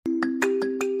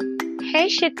Hey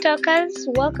shit talkers,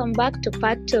 welcome back to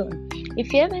part 2.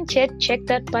 If you haven't yet checked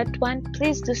out part 1,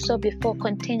 please do so before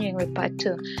continuing with part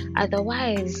 2.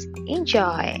 Otherwise,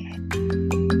 enjoy.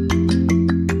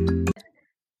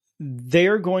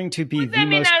 They're going to be the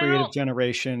most creative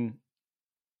generation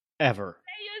ever.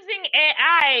 Using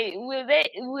AI, will they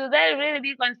really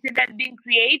be considered being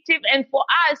creative? And for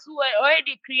us who are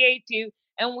already creative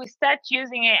and we start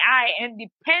using AI and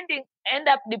end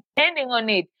up depending on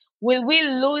it, will we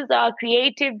lose our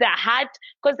creative, the heart?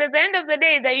 Because at the end of the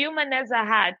day, the human has a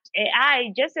heart.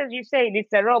 AI, just as you said,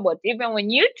 it's a robot. Even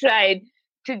when you tried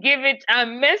to give it a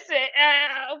message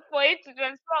for it to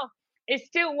transform, it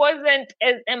still wasn't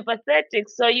as empathetic.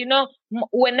 So,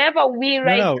 whenever we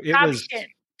write caption,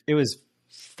 it was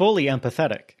fully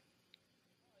empathetic.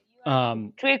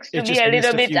 Tricks to be a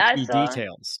little bit key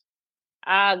details.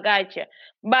 Gotcha.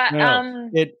 But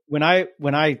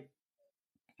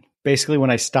when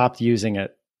I stopped using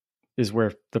it is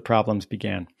where the problems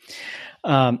began. So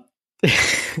anytime,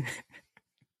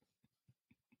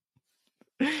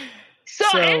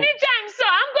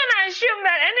 I'm gonna assume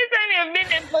that anytime you've been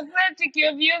empathetic,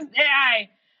 you've used AI.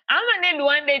 I'm gonna need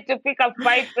one day to pick a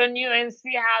fight on you and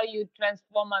see how you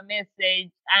transform a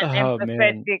message,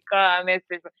 empathetic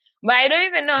message. But I don't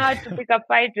even know how to pick a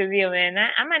fight with you, man.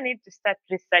 I'm gonna need to start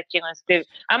researching on Steve.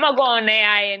 I'm gonna go on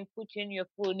AI and put in your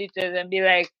full details and be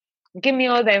like, give me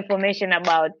all the information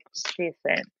about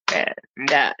Stephen, so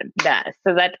that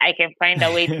I can find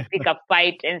a way to pick a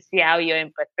fight and see how your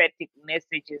empathetic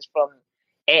messages from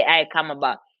AI come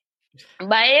about.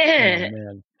 But yeah.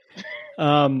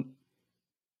 Oh, man.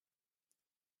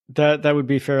 That would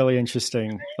be fairly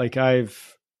interesting. Like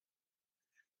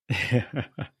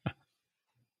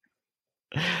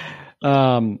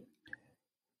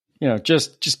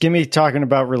just give me talking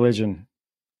about religion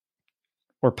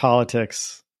or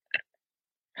politics.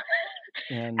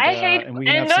 And we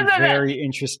can have some very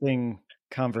interesting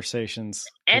conversations.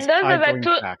 And those are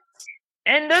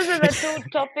the two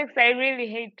topics I really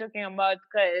hate talking about,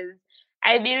 because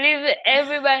I believe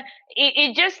everybody,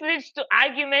 it just leads to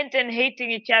argument and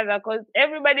hating each other, because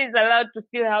everybody is allowed to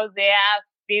feel how they are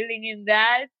feeling in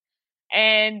that.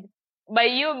 And by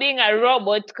you being a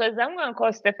robot, because I'm going to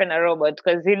call Stephen a robot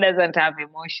because he doesn't have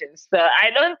emotions. So I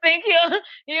don't think you are the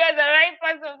right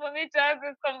person for me to have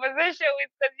this conversation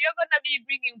with, because you're going to be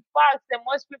bringing facts. And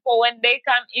most people, when they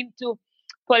come into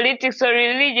politics or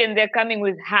religion, they're coming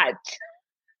with heart.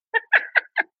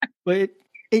 But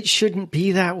it shouldn't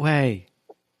be that way.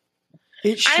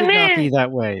 It should not be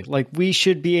that way. Like, we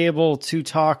should be able to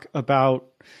talk about,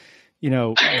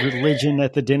 religion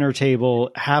at the dinner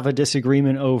table, have a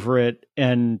disagreement over it,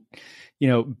 and,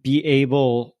 be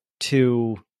able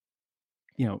to,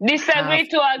 disagree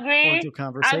to agree,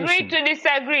 agree to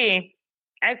disagree.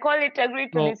 I call it agree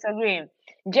to disagree.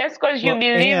 Just because you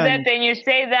believe that and you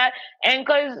say that, and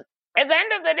because at the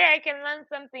end of the day, I can learn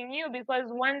something new,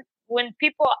 because when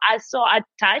people are so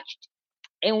attached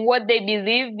in what they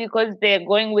believe because they're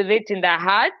going with it in their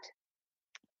heart,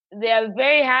 they are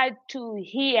very hard to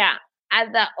hear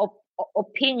other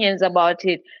opinions about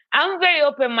it. I'm very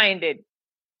open-minded.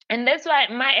 And that's why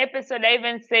my episode, I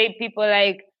even say people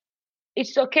like,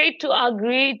 it's okay to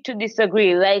agree to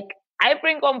disagree. Like, I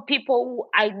bring on people who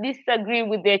I disagree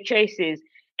with their choices.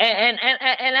 And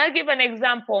I'll give an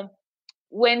example.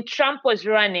 When Trump was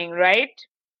running, right?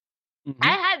 Mm-hmm.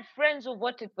 I had friends who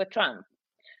voted for Trump.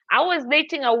 I was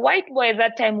dating a white boy at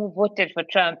that time who voted for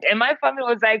Trump. And my family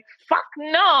was like, fuck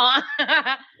no. And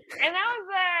I was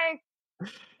like,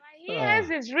 he has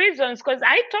his reasons, because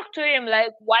I talked to him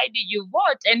like, why did you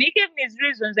vote? And he gave me his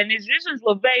reasons, and his reasons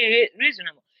were very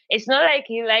reasonable. It's not like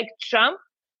he liked Trump,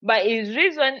 but his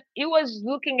reason, he was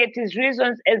looking at his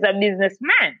reasons as a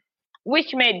businessman,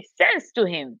 which made sense to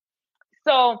him.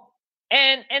 So,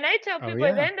 and I tell people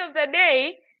at the end of the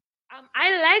day,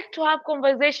 I like to have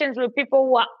conversations with people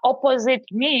who are opposite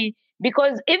me,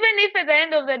 because even if at the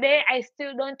end of the day I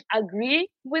still don't agree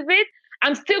with it,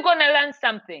 I'm still going to learn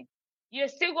something. You're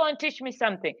still going to teach me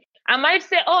something. I might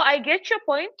say, oh, I get your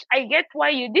point. I get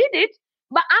why you did it,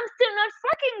 but I'm still not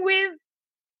fucking with.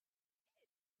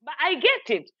 But I get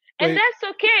it. And that's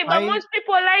okay. But most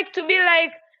people like to be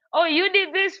like, oh, you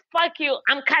did this, fuck you,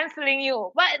 I'm canceling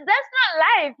you. But that's not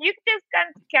life. You just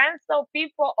can't cancel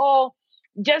people, or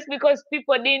just because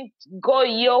people didn't go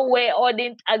your way or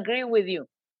didn't agree with you.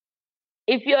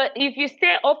 If you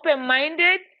stay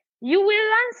open-minded, you will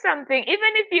learn something.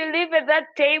 Even if you leave at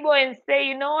that table and say,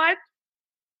 you know what,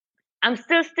 I'm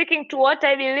still sticking to what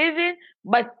I believe in,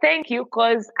 but thank you,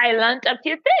 because I learned a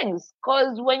few things.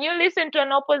 Because when you listen to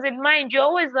an opposite mind, you're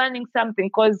always learning something.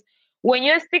 Because when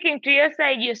you're sticking to your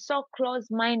side, you're so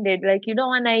close-minded. Like you don't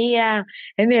want to hear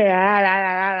and then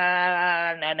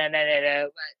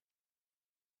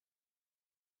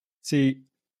See,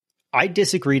 I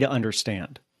disagree to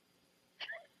understand.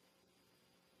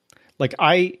 Like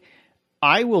I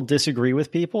will disagree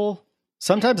with people.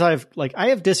 Sometimes I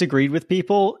have disagreed with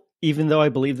people even though I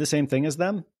believe the same thing as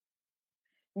them.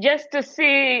 Just to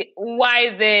see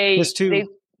why they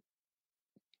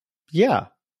yeah.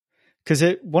 Because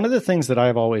one of the things that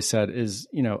I've always said is,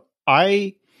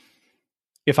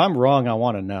 if I'm wrong, I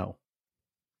want to know.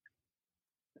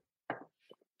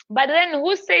 But then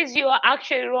who says you are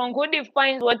actually wrong? Who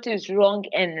defines what is wrong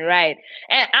and right?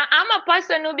 And I'm a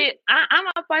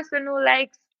person who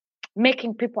likes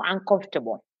making people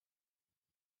uncomfortable.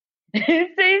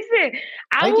 I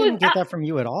didn't get that from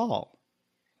you at all.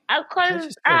 I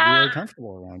just feel really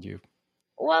comfortable around you.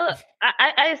 Well,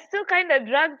 I still kind of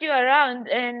dragged you around,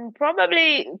 and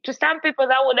probably to some people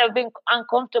that would have been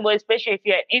uncomfortable, especially if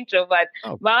you're an introvert.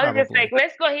 Oh, but I was probably. just like,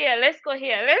 let's go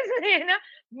here.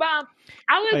 But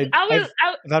I've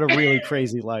had a really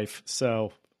crazy life,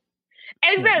 so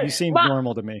exactly. You seem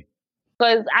normal to me.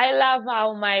 Because I love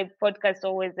how my podcast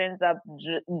always ends up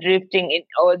drifting in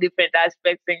all different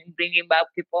aspects and bringing back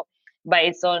people by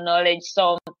its own knowledge.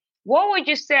 So, what would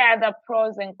you say are the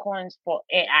pros and cons for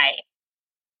AI?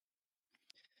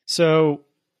 So,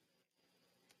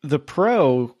 the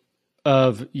pro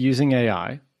of using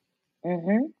AI,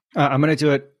 I'm going to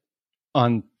do it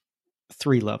on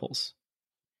 3 levels.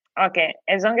 Okay,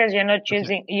 as long as you're not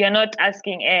you're not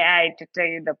asking AI to tell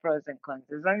you the pros and cons.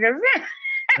 As long as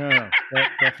no,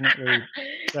 definitely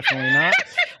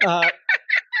not.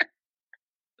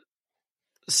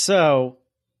 So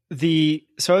I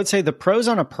would say the pros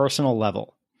on a personal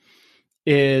level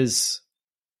is,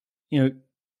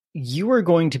 you are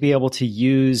going to be able to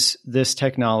use this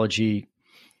technology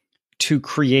to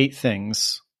create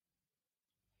things.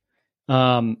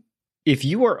 If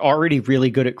you are already really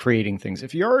good at creating things,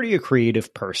 if you're already a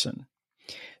creative person,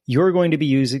 you're going to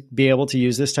be able to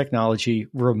use this technology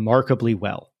remarkably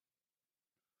well.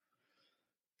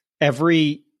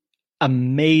 Every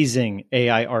amazing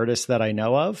AI artist that I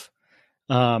know of,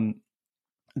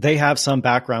 they have some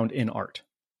background in art.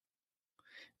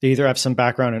 They either have some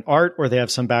background in art or they have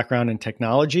some background in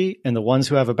technology. And the ones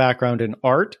who have a background in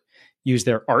art use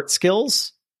their art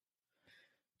skills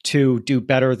to do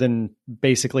better than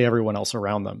basically everyone else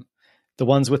around them. The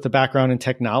ones with the background in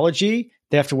technology,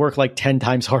 they have to work like 10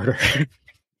 times harder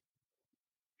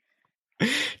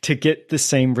to get the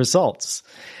same results.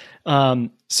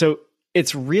 So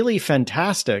it's really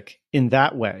fantastic in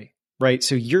that way, right?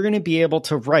 So you're going to be able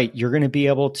to write, you're going to be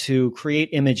able to create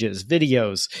images,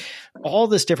 videos, all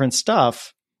this different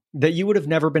stuff that you would have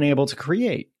never been able to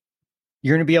create.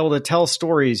 You're going to be able to tell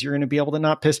stories. You're going to be able to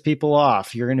not piss people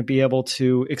off. You're going to be able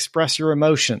to express your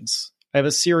emotions. I have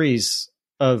a series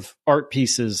of art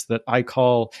pieces that I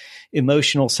call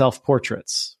emotional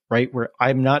self-portraits, right? Where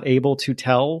I'm not able to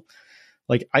tell,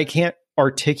 I can't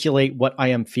articulate what I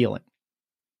am feeling,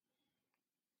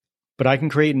 but I can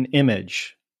create an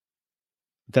image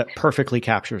that perfectly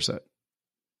captures it.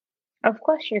 Of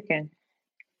course you can.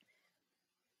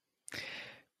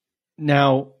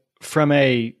 Now, from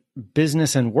a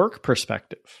business and work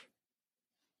perspective,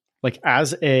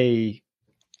 as a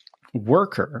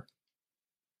worker,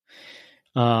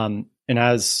 and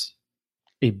as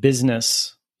a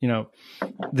business,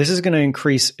 this is going to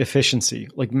increase efficiency,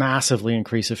 massively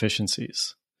increase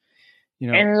efficiencies,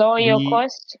 and lower your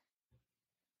costs.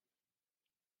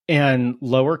 And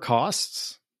lower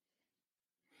costs.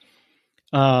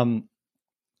 And,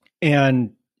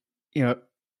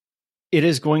 it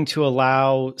is going to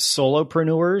allow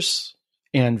solopreneurs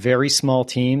and very small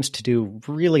teams to do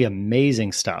really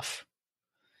amazing stuff.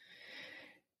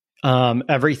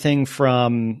 Everything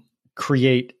from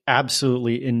create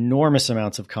absolutely enormous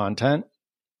amounts of content.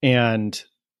 And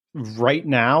right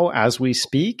now, as we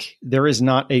speak, there is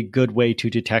not a good way to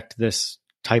detect this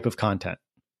type of content.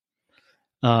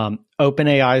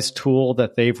 OpenAI's tool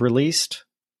that they've released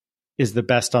is the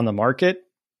best on the market.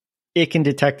 It can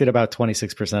detect it about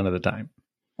 26% of the time.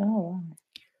 Oh.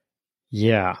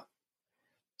 Yeah.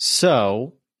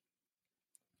 So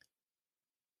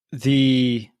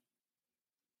the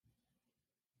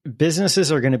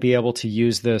businesses are going to be able to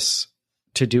use this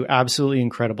to do absolutely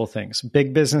incredible things.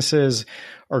 Big businesses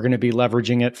are going to be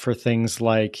leveraging it for things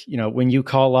like, when you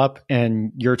call up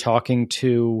and you're talking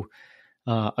to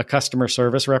a customer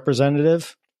service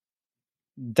representative,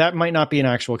 that might not be an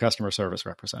actual customer service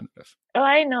representative. Oh,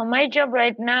 I know. My job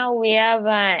right now, we have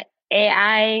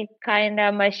AI kind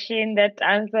of machine that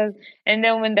answers. And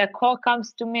then when the call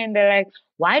comes to me and they're like,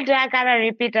 why do I gotta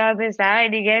repeat all this? I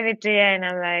already gave it to you. And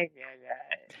I'm like,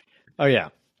 oh yeah.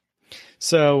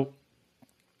 So,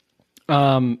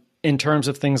 in terms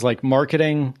of things like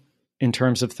marketing, in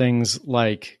terms of things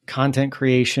like content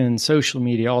creation, social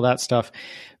media, all that stuff,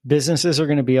 businesses are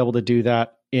going to be able to do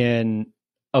that in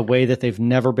a way that they've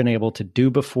never been able to do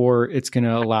before. It's going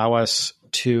to allow us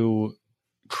to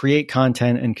create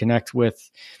content and connect with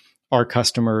our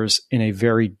customers in a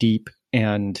very deep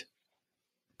and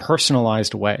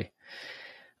personalized way.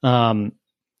 From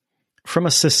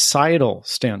a societal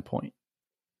standpoint,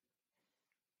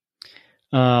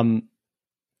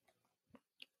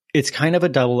 it's kind of a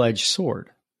double-edged sword,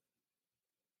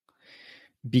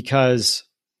 because,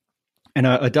 and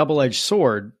a double-edged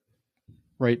sword,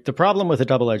 right? The problem with a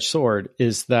double-edged sword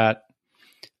is that,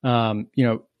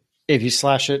 if you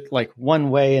slash it like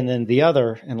one way and then the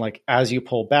other, and like as you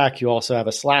pull back, you also have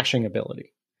a slashing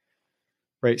ability,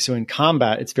 right? So in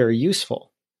combat, it's very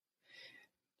useful.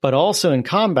 But also in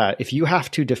combat, if you have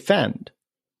to defend,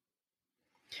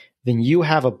 then you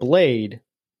have a blade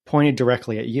pointed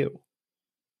directly at you.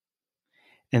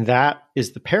 And that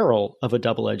is the peril of a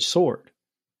double-edged sword.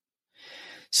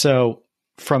 So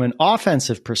from an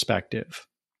offensive perspective,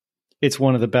 it's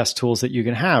one of the best tools that you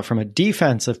can have. From a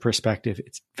defensive perspective,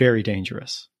 it's very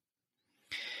dangerous.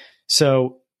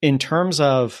 So in terms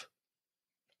of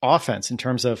offense, in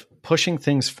terms of pushing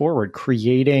things forward,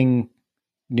 creating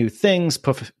new things,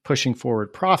 pushing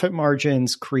forward profit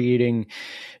margins, creating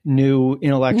new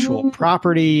intellectual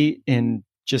property, and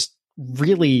just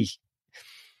really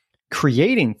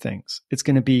creating things, it's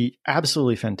going to be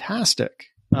absolutely fantastic.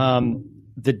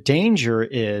 The danger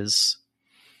is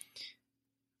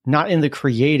not in the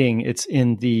creating, it's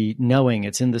in the knowing,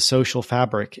 it's in the social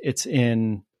fabric, it's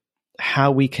in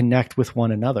how we connect with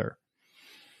one another.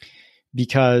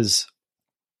 Because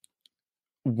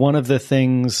one of the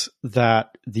things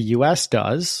that the US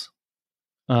does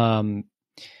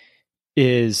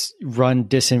is run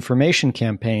disinformation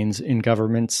campaigns in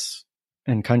governments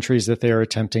and countries that they are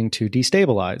attempting to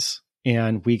destabilize.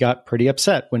 And we got pretty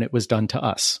upset when it was done to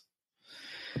us.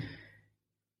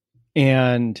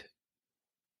 And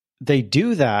they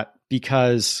do that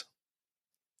because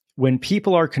when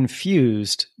people are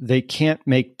confused, they can't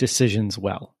make decisions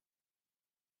well.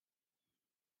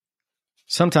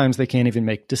 Sometimes they can't even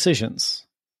make decisions.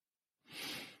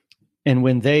 And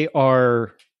when they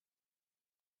are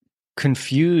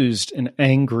confused and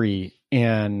angry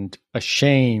and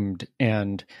ashamed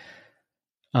and,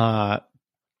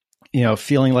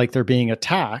 feeling like they're being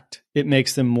attacked, it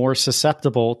makes them more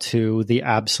susceptible to the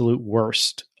absolute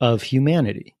worst of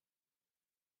humanity.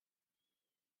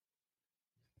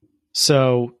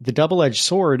 So the double-edged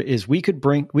sword is we could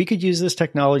use this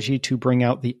technology to bring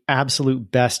out the absolute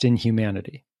best in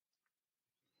humanity.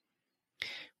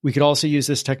 We could also use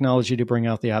this technology to bring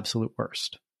out the absolute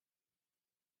worst.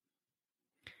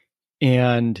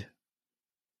 And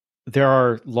there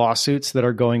are lawsuits that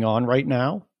are going on right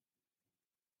now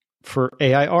for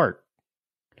AI art.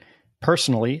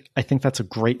 Personally, I think that's a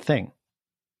great thing,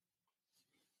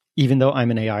 even though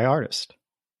I'm an AI artist.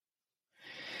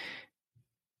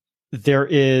 There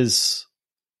is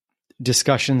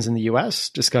discussions in the US,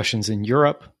 discussions in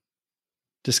Europe,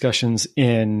 discussions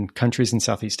in countries in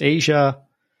Southeast Asia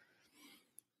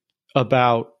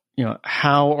about,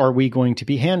 how are we going to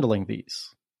be handling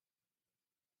these?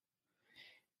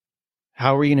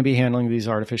 How are we going to be handling these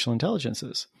artificial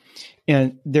intelligences?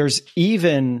 And there's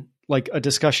even like a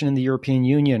discussion in the European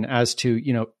Union as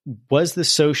to, was the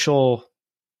social,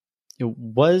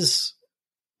 was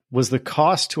the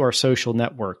cost to our social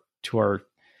network, to our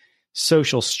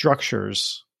social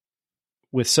structures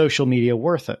with social media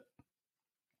worth it?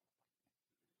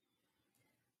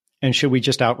 And should we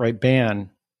just outright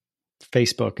ban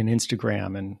Facebook and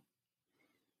Instagram? And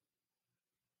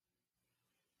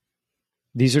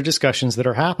these are discussions that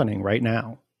are happening right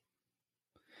now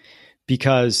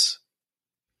because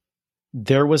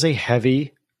there was a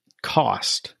heavy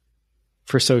cost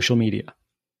for social media.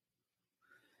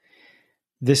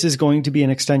 This is going to be an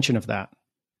extension of that,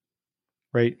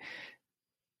 right?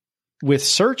 With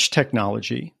search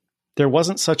technology, there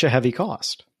wasn't such a heavy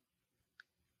cost,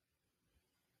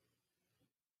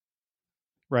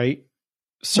 right?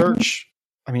 Search,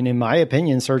 in my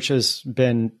opinion, search has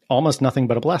been almost nothing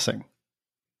but a blessing.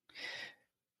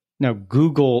 Now,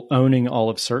 Google owning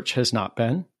all of search has not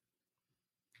been,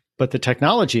 but the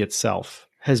technology itself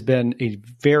has been a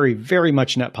very, very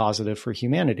much net positive for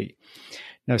humanity.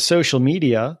 Now, social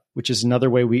media, which is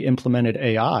another way we implemented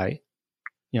AI,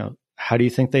 How do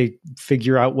you think they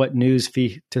figure out what news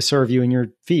feed to serve you in your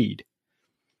feed?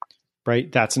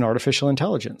 Right? That's an artificial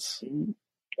intelligence.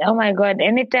 Oh my God.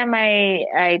 Anytime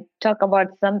I talk about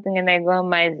something and I go on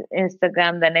my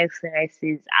Instagram, the next thing I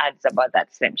see is ads about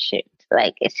that same shit.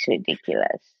 Like, it's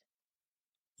ridiculous.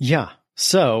 Yeah.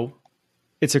 So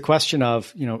it's a question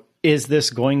of, is this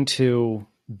going to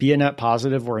be a net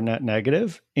positive or a net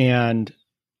negative? And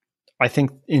I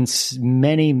think in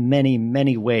many, many,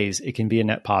 many ways, it can be a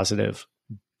net positive,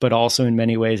 but also in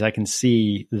many ways, I can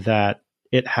see that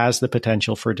it has the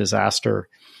potential for disaster.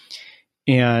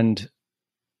 And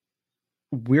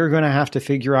we're going to have to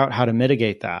figure out how to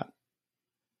mitigate that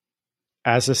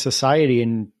as a society.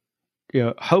 And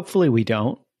hopefully we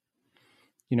don't.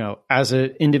 As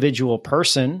an individual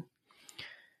person,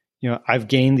 I've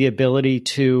gained the ability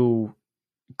to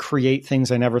create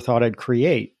things I never thought I'd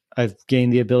create. I've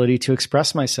gained the ability to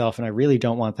express myself, and I really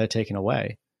don't want that taken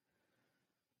away.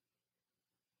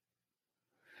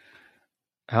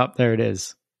 Oh, there it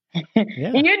is.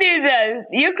 Yeah. You did that.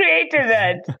 You created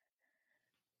that.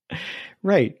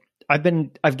 Right.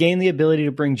 I've gained the ability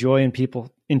to bring joy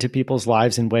into people's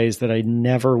lives in ways that I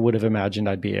never would have imagined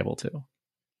I'd be able to.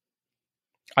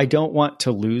 I don't want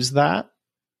to lose that.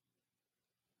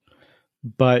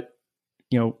 But,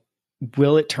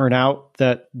 will it turn out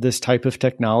that this type of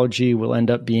technology will end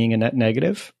up being a net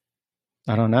negative?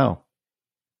 I don't know.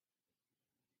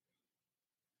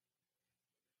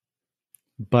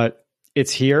 But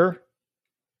it's here.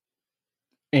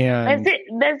 And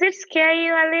does it scare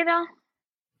you a little?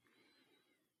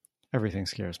 Everything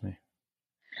scares me.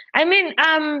 I mean,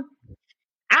 I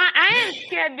am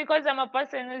scared because I'm a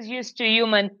person who's used to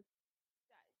human.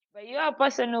 But you're a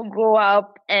person who grew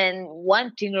up and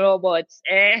wanting robots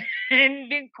and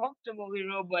being comfortable with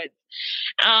robots.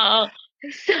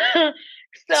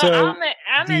 So I'm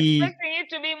expecting you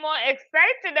to be more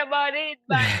excited about it,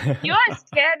 but you're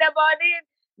scared about it.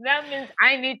 That means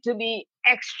I need to be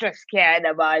extra scared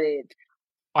about it.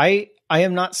 I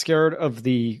am not scared of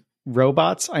the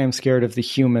robots. I am scared of the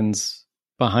humans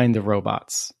behind the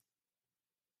robots.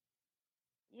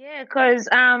 Yeah, because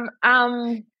I'm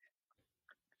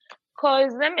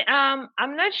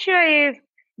not sure if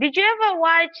did you ever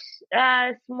watch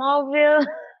Smallville?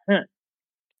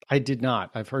 I did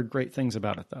not. I've heard great things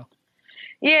about it though.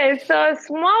 Yeah, so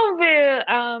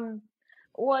Smallville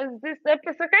was this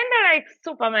episode kind of like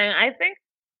Superman, I think.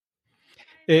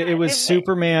 It was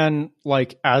Superman,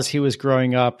 like as he was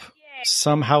growing up. Yeah.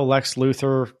 Somehow Lex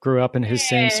Luthor grew up in his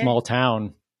same small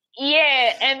town.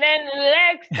 Yeah, and then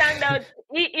Lex turned out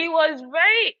he was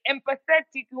very empathetic.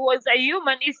 He was a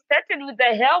human. He started with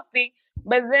the helping,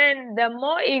 but then the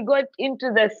more he got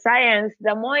into the science,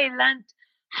 the more he learned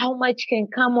how much can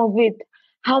come of it,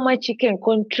 how much he can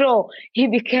control. He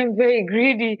became very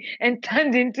greedy and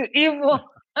turned into evil.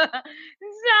 So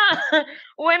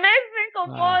when I think of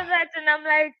all that, and I'm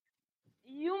like,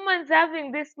 humans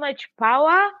having this much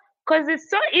power, because it's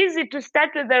so easy to start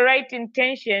with the right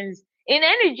intentions in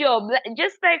any job,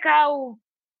 just like how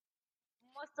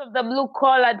most of the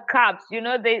blue-collared cops,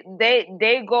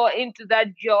 they go into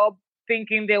that job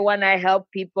thinking they want to help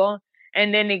people,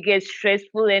 and then it gets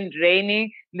stressful and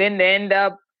draining. Then they end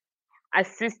up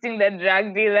assisting the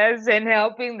drug dealers and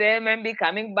helping them and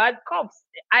becoming bad cops.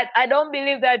 I don't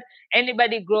believe that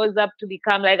anybody grows up to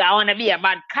become like, I want to be a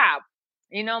bad cop.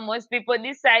 Most people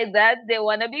decide that they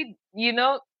want to be,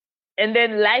 and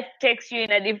then life takes you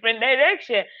in a different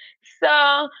direction.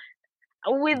 So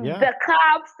with the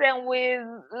cops and with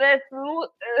Lex Luthor,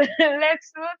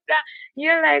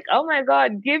 you're like, oh my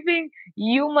God, giving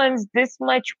humans this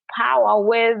much power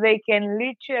where they can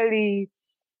literally,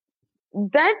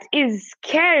 that is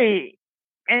scary.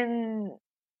 And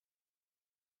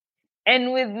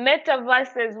with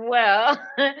metaverse as well,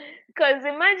 because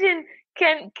imagine,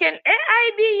 can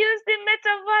AI be used in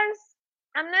metaverse?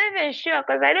 I'm not even sure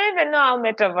because I don't even know how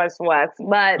metaverse works.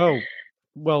 But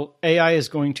well, AI is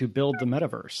going to build the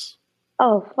metaverse.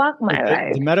 Oh, fuck my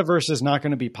life! The metaverse is not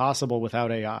going to be possible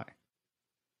without AI.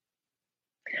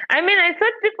 I mean, I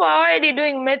thought people are already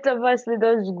doing metaverse with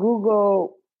those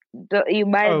Google. You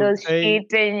buy those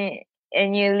sheets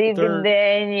and you live in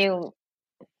there and you.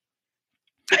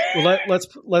 Well,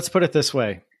 let's put it this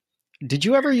way. Did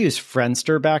you ever use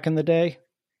Friendster back in the day?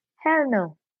 Hell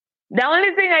no. The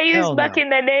only thing I used back in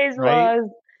the days was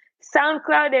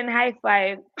SoundCloud and High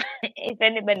Five. If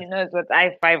anybody knows what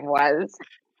High Five was.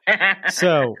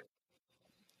 So,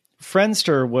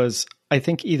 Friendster was, I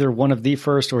think, either one of the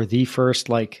first or the first,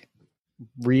 like,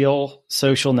 real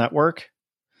social network.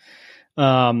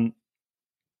 And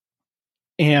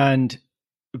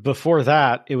before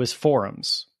that, it was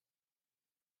forums.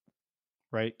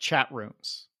 right? Chat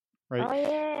rooms, right? Oh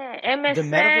yeah, MSN, the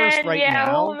metaverse right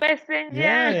Yahoo now, Messenger.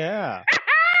 yeah.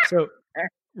 So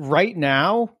right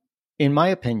now, in my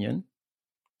opinion,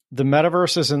 the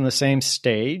metaverse is in the same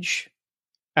stage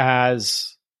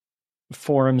as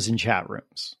forums and chat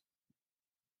rooms.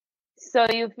 So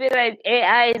you feel like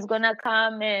AI is gonna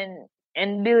come and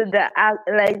build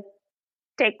like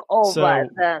take over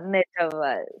the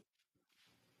metaverse,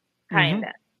 kinda.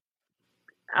 Mm-hmm.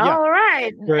 Yeah. All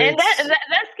right, and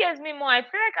that scares me more. I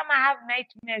feel like I'm gonna have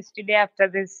nightmares today after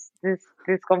this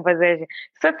conversation.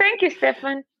 So thank you,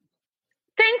 Stefan.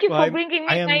 Thank you for bringing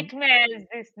me nightmares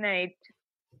this night.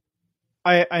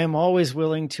 I am always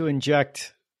willing to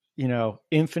inject,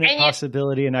 infinite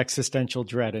possibility and existential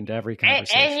dread into every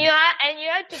conversation. And you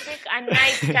had to pick a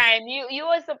night time. You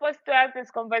were supposed to have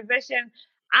this conversation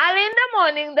early in the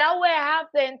morning. That way I have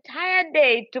the entire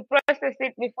day to process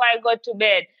it before I go to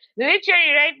bed.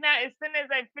 Literally right now, as soon as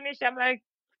I finish, I'm like,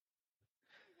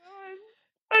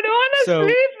 I don't want to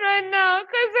sleep right now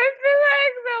because I feel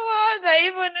like the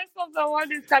evilness of the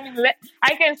world is coming.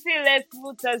 I can see Lex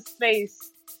Luthor's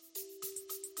face.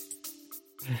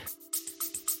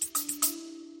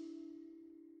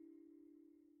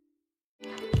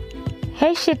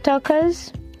 Hey shit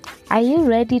talkers, are you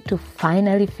ready to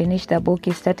finally finish the book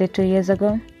you started 2 years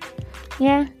ago?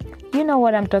 Yeah, you know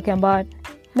what I'm talking about.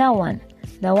 That one.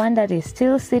 The one that is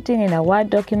still sitting in a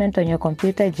Word document on your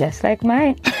computer just like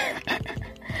mine.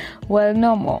 Well,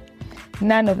 no more.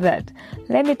 None of that.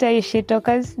 Let me tell you shit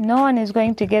talkers, no one is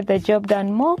going to get the job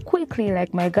done more quickly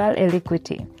like my girl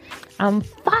Eliquity. I'm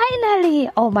finally,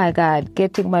 oh my God,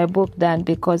 getting my book done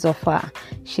because of her.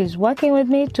 She's working with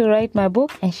me to write my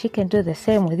book and she can do the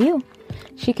same with you.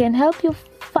 She can help you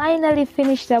finally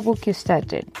finish the book you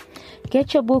started.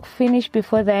 Get your book finished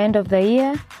before the end of the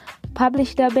year,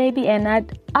 publish the baby and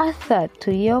add author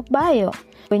to your bio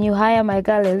when you hire my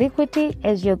girl Eliquity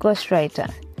as your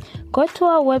ghostwriter. Go to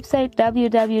our website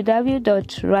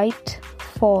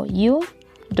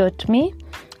www.writeforyou.me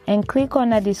and click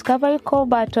on the Discovery Call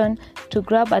button to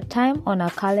grab a time on our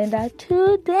calendar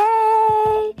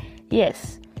today.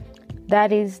 Yes,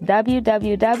 that is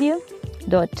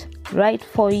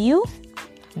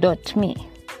www.writeforyou.me.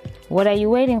 What are you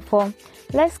waiting for?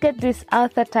 Let's get this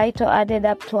author title added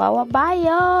up to our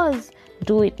bios.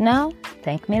 Do it now.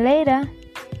 Thank me later.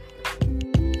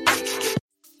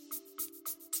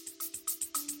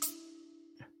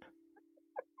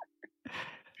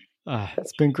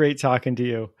 It's been great talking to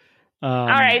you. All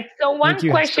right. So one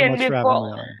question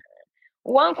before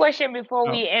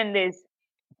we end this.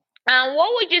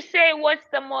 What would you say was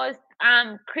the most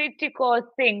critical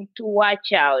thing to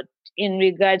watch out in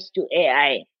regards to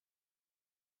AI?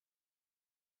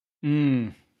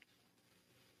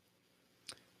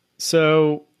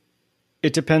 So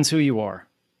it depends who you are,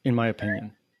 in my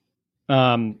opinion.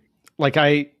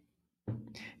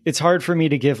 It's hard for me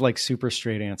to give like super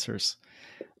straight answers.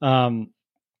 I've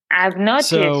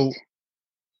noticed.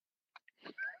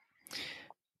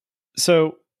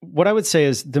 So what I would say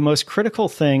is the most critical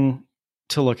thing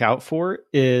to look out for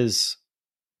is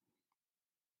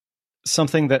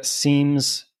something that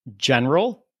seems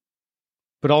general,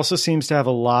 but also seems to have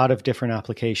a lot of different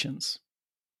applications.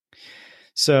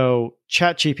 So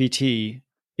ChatGPT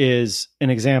is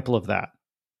an example of that.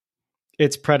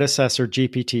 Its predecessor,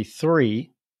 GPT-3,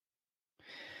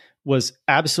 was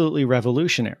absolutely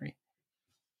revolutionary.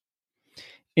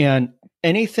 And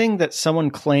anything that someone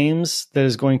claims that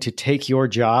is going to take your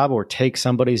job or take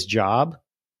somebody's job,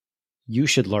 you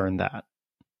should learn that.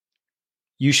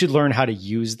 You should learn how to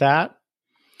use that,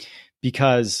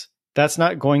 because that's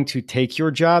not going to take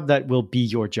your job. That will be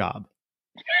your job.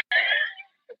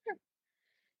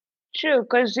 True,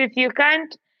 because if you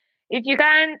can't,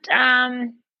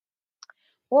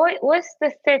 what's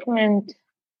the statement?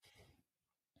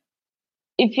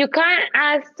 If you can't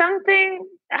ask something,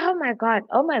 oh my God,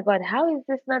 how is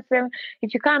this not same?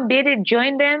 If you can't beat it,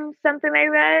 join them, something like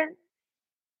that.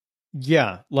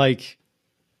 Yeah, like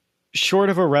short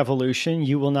of a revolution,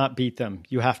 you will not beat them.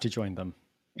 You have to join them.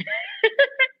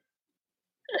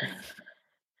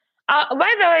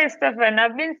 By the way, Stefan,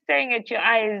 I've been staring at your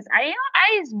eyes. Are your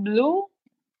eyes blue?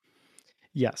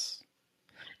 Yes.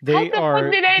 They are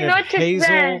did I notice hazel,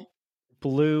 that?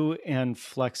 blue, and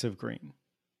flecks of green.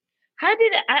 How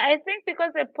did I think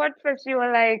because at first you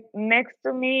were like next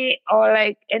to me, or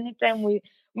like anytime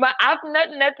but I've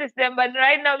not noticed them. But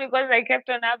right now, because I kept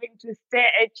on having to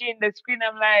stare at you in the screen,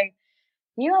 I'm like,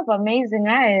 you have amazing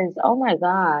eyes. Oh my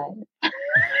God.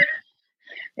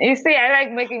 You see, I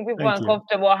like making people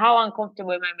uncomfortable. How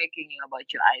uncomfortable am I making you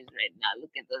about your eyes right now?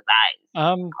 Look at those eyes.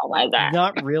 Oh my God.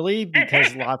 Not really,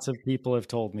 because lots of people have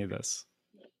told me this.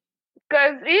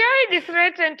 Because he already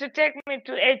threatened to take me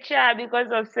to HR because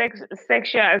of sexual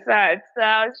assault.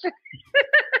 So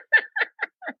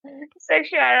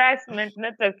sexual harassment,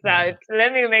 not assault.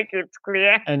 Let me make it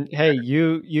clear. And hey,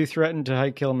 you threatened to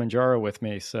hike Kilimanjaro with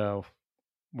me, so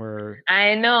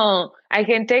I know. I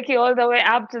can take you all the way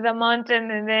up to the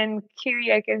mountain and then kill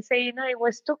you. I can say, it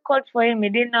was too cold for him. He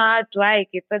didn't know how to hike.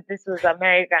 He thought this was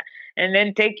America. And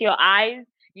then take your eyes,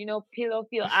 peel off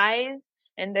your eyes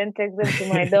and then take them to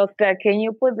my doctor. Can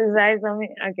you put these eyes on me?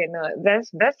 Okay, no,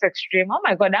 that's extreme. Oh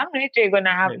my God, I'm literally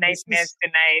gonna have nightmares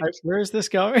tonight. Where is this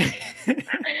going? I'm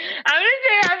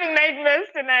literally having nightmares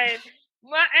tonight.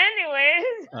 But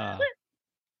anyways,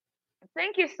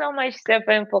 thank you so much,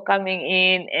 Stephen, for coming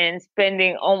in and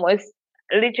spending almost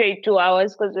literally 2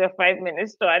 hours, because we're 5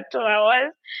 minutes to our 2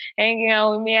 hours, hanging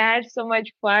out with me. I had so much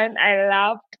fun. I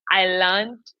laughed. I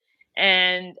learned.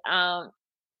 And for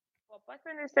a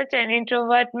person who's such an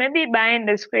introvert, maybe behind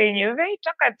the screen, you're very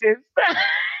talkative.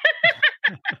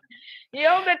 You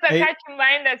all better catch him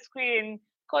behind the screen.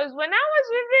 Because when I was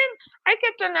with him, I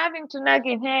kept on having to nag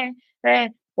him, hey,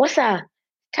 what's up?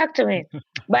 Talk to me.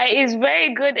 But he's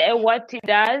very good at what he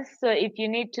does. So if you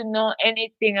need to know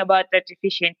anything about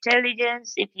artificial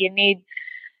intelligence, if you need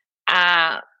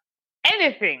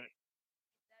anything,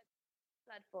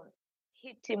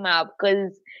 hit him up,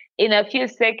 because in a few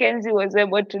seconds he was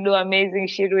able to do amazing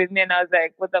shit with me, and I was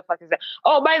like, what the fuck is that?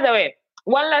 Oh, by the way,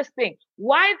 one last thing.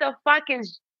 Why the fuck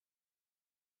is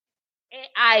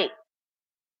AI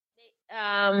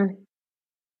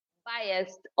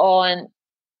biased on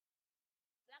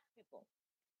Black people?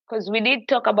 Because we did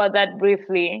talk about that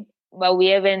briefly, but we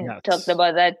haven't talked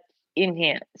about that in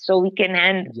here. So we can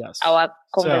end our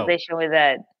conversation with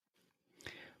that.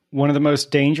 One of the most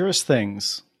dangerous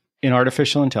things in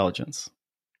artificial intelligence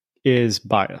is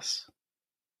bias.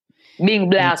 Being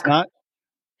Black.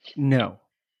 No.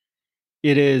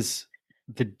 It is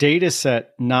the data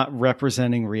set not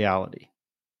representing reality.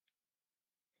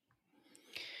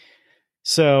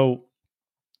 So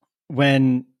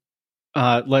when,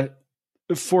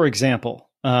 for example,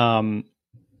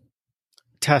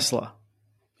 Tesla,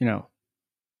 most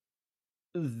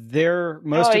of their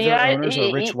owners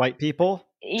are rich white people.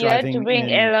 You have to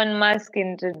bring Elon Musk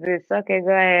into this. Okay, go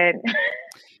ahead.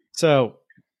 So,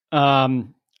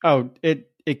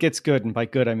 it gets good, and by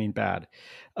good I mean bad.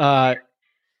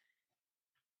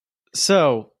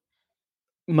 So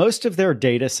most of their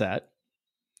data set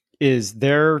is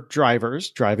their drivers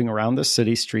driving around the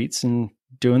city streets and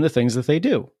doing the things that they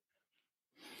do.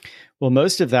 Well,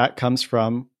 most of that comes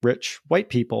from rich white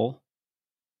people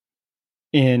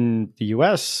in the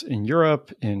US, in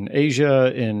Europe, in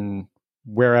Asia, in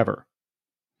wherever.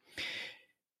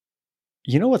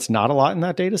 You know what's not a lot in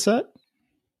that data set?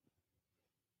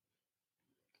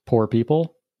 Poor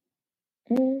people.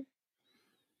 Mm.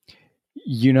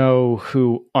 You know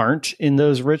who aren't in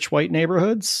those rich white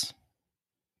neighborhoods?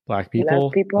 Black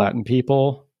people, Latin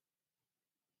people.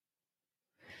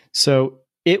 So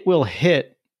it will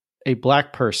hit a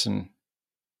Black person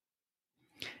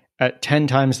at 10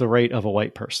 times the rate of a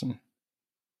white person,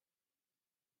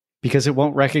 because it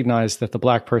won't recognize that the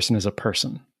Black person is a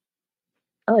person.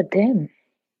 Oh, damn.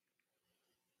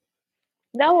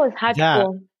 That was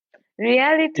hurtful.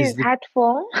 Reality is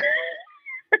hurtful.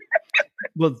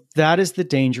 Well, that is the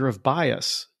danger of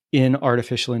bias in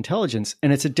artificial intelligence.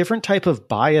 And it's a different type of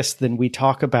bias than we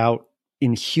talk about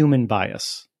in human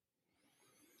bias.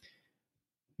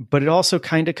 But it also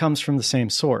kind of comes from the same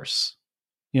source.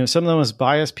 Some of the most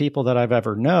biased people that I've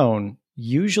ever known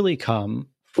usually come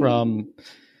from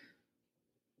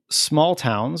small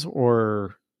towns,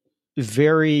 or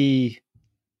very,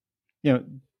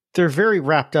 they're very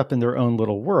wrapped up in their own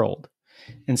little world.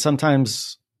 And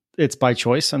sometimes it's by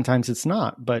choice, sometimes it's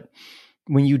not. But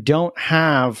when you don't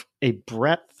have a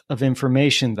breadth of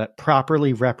information that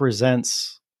properly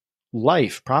represents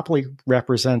life, properly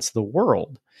represents the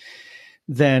world,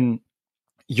 then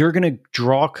you're going to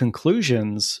draw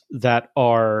conclusions that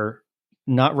are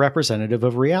not representative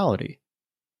of reality.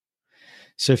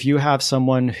 So if you have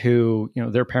someone who,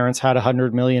 their parents had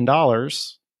 $100 million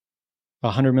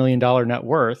net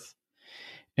worth,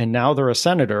 and now they're a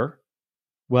senator,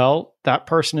 well, that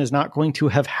person is not going to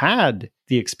have had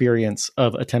the experience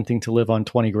of attempting to live on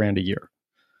 20 grand a year.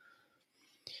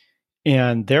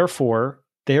 And therefore,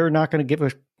 they're not going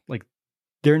to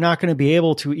they're not going to be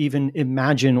able to even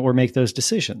imagine or make those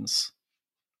decisions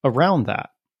around that.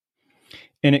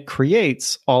 And it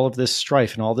creates all of this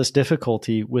strife and all this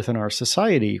difficulty within our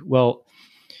society. Well,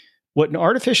 what an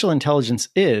artificial intelligence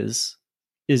is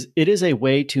it is a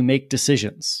way to make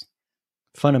decisions,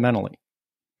 fundamentally.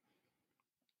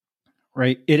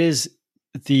 Right? It is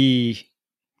an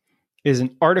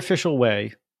artificial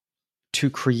way to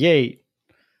create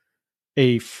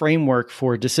a framework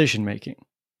for decision making.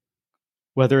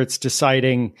 Whether it's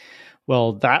deciding,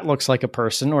 well, that looks like a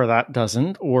person or that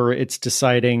doesn't, or it's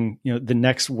deciding, the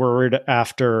next word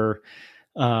after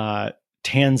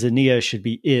Tanzania should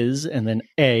be is, and then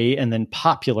a, and then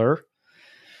popular,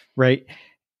 right?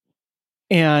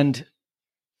 And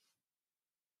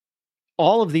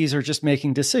all of these are just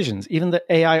making decisions. Even the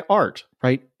AI art,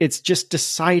 right? It's just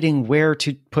deciding where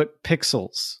to put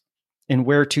pixels and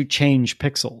where to change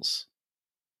pixels.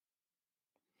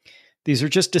 These are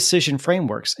just decision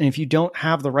frameworks. And if you don't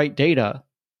have the right data,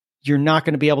 you're not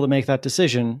going to be able to make that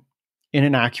decision in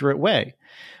an accurate way.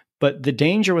 But the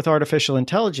danger with artificial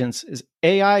intelligence is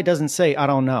AI doesn't say, I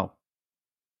don't know.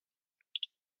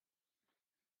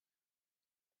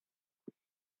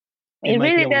 It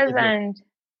really doesn't.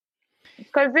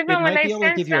 Because even when I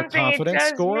send something, it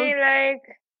tells me like,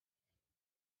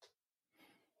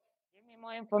 give me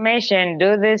more information,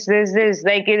 do this.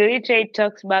 Like it literally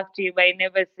talks back to you, but it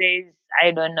never says, I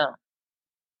don't know.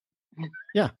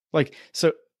 Yeah. Like,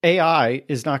 so AI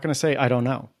is not going to say, I don't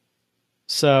know.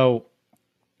 So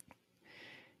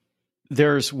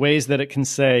there's ways that it can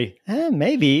say,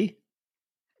 maybe,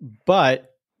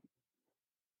 but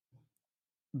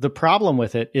the problem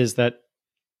with it is that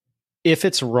if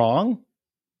it's wrong,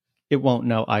 it won't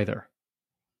know either.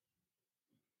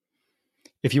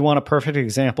 If you want a perfect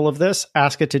example of this,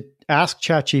 ask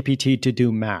ChatGPT to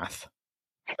do math.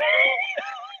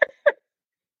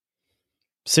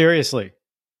 Seriously.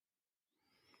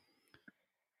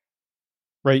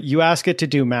 Right? You ask it to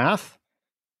do math,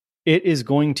 it is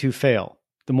going to fail.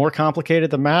 The more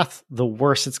complicated the math, the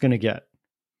worse it's going to get.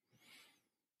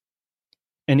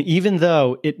 And even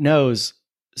though it knows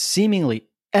seemingly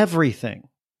everything,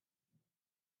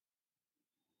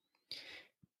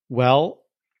 well,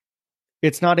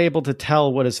 it's not able to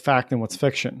tell what is fact and what's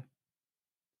fiction.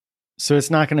 So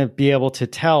it's not going to be able to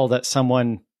tell that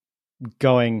someone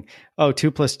going,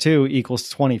 2 + 2 =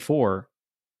 24,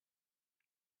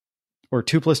 or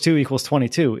 2 + 2 =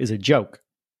 22 is a joke,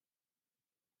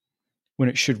 when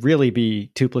it should really be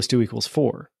 2 + 2 =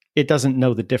 4. It doesn't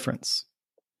know the difference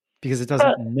because it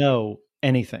doesn't know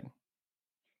anything.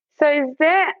 So is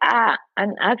there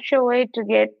an actual way to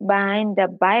get behind the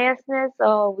biasness,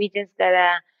 or we just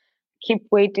gotta keep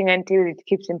waiting until it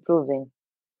keeps improving?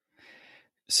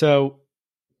 So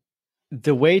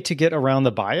the way to get around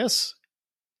the bias,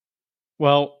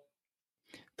 well,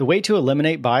 the way to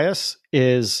eliminate bias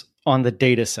is on the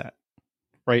data set,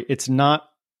 right? It's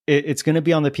going to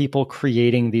be on the people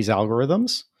creating these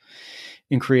algorithms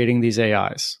and creating these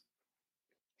AIs.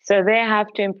 So they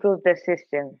have to improve the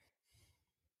system.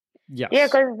 Yes. Yeah,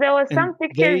 because there were some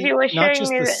pictures you were showing me. Not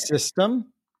just the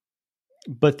system,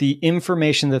 but the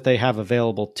information that they have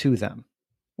available to them.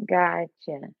 Gotcha.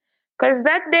 Because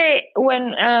that day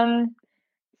when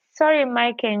sorry,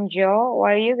 Mike and Joe,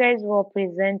 while you guys were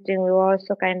presenting, we were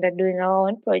also kind of doing our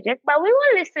own project, but we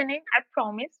were listening. I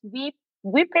promise, we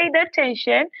paid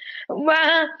attention.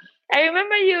 But I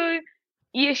remember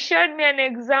you showed me an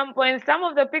example, and some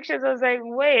of the pictures I was like,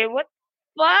 wait, what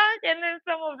the fuck? And then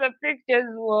some of the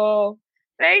pictures were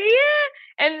like, yeah.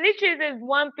 And literally, there's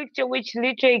one picture which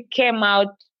literally came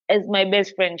out as my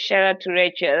best friend. Shout out to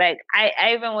Rachel. Like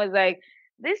I even was like,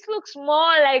 this looks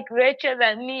more like Rachel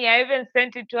than me. I even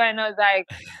sent it to her and I was like,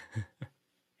 and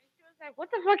she was like,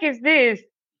 what the fuck is this?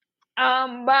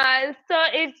 But so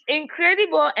it's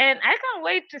incredible, and I can't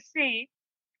wait to see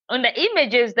on the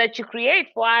images that you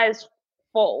create for us.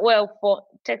 For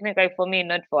technically for me,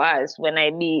 not for us. When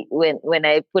I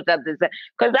put up this, because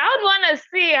I would want to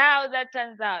see how that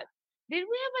turns out. Did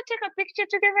we ever take a picture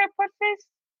together at Podfest?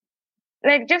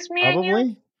 Like just me and you?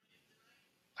 Probably.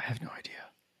 I have no idea.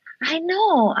 I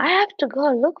know. I have to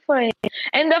go look for it.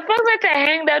 And the fact that I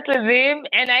hanged out with him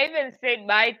and I even said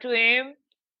bye to him,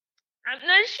 I'm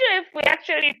not sure if we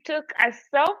actually took a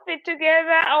selfie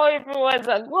together or if it was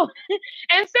a group.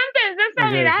 And sometimes that's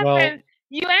how it happens. Well,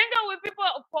 you hang out with people,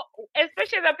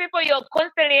 especially the people you're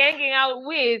constantly hanging out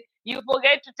with, you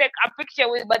forget to take a picture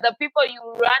with, but the people you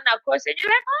run across and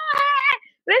you're like, oh, hey,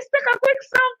 let's take a quick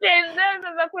selfie. And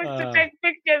there's a quick to take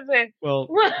pictures with. Well,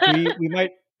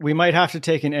 we might have to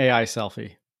take an AI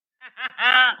selfie.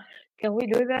 Can we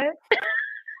do that?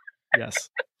 Yes.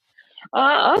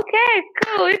 Oh, okay,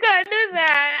 cool. We gotta do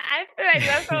that. I feel like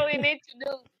that's what we need to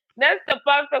do. That's the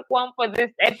perfect one for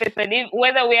this episode,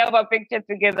 whether we have a picture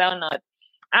together or not.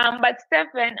 But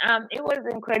Stephen, it was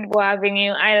incredible having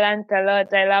you. I learned a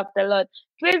lot. I laughed a lot.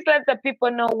 Please let the people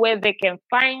know where they can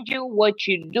find you, what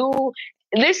you do,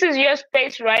 this is your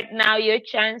space right now, your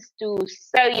chance to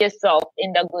sell yourself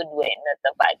in the good way, not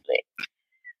the bad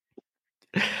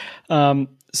way.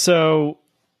 So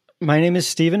my name is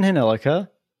Stephen Hanilica.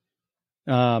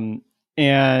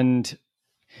 And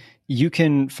you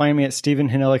can find me at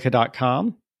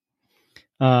stephenhanilica.com.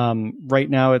 Right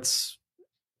now it's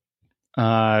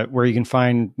where you can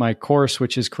find my course,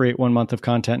 which is Create 1 Month of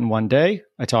Content in 1 Day.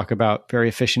 I talk about very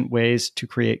efficient ways to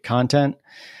create content.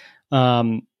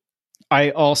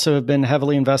 I also have been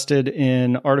heavily invested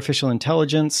in artificial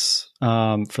intelligence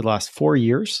for the last 4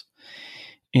 years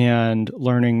and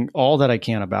learning all that I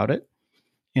can about it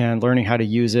and learning how to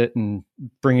use it and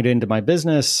bring it into my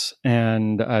business.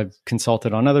 And I've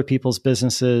consulted on other people's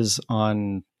businesses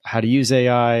on how to use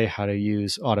AI, how to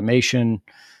use automation.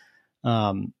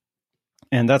 And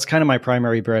that's kind of my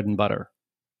primary bread and butter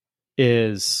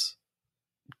is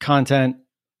content,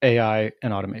 AI,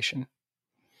 and automation.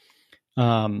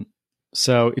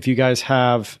 So if you guys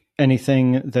have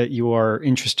anything that you are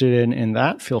interested in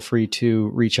that, feel free to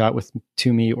reach out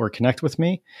to me or connect with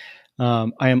me.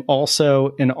 I am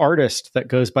also an artist that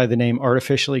goes by the name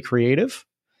Artificially Creative,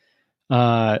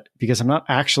 because I'm not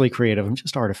actually creative. I'm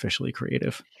just artificially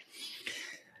creative.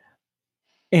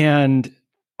 And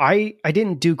I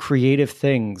didn't do creative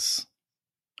things.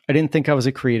 I didn't think I was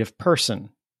a creative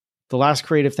person. The last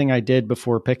creative thing I did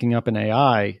before picking up an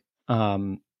AI,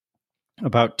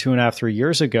 about 2.5, 3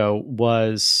 years ago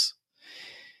was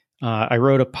I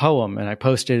wrote a poem and I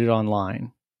posted it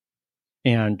online.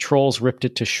 And trolls ripped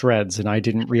it to shreds, and I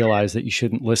didn't realize that you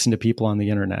shouldn't listen to people on the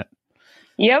internet.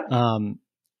 Yep.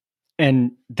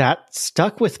 And that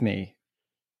stuck with me.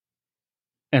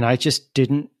 And I just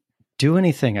didn't do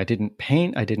anything. I didn't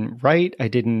paint. I didn't write. I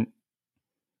didn't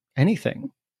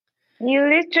anything. You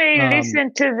literally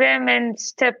listened to them and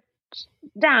stepped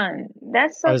down.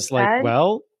 That's so I was sad. like,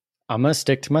 well, I'm going to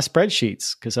stick to my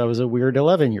spreadsheets because I was a weird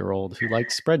 11-year-old who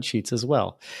liked spreadsheets as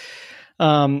well.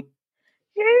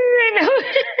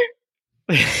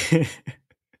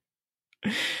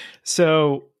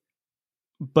 So,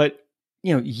 but,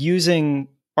 using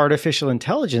artificial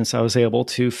intelligence, I was able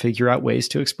to figure out ways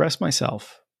to express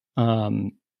myself.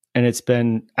 And it's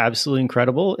been absolutely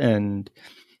incredible. And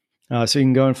so you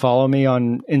can go and follow me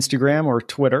on Instagram or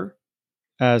Twitter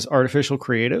as Artificial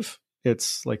Creative.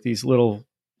 It's like these little,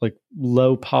 like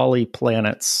low poly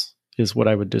planets is what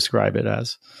I would describe it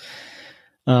as.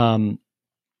 I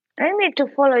need to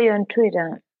follow you on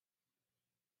Twitter.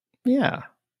 Yeah.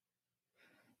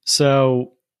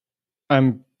 So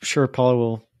I'm sure Paula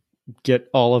will get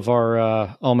all of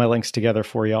all my links together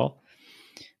for y'all.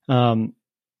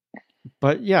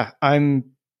 But yeah,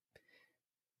 I'm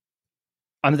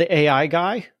the AI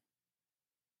guy.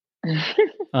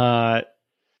 I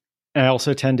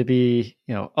also tend to be,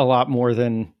 a lot more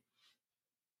than.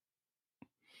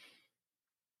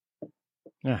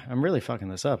 Yeah, I'm really fucking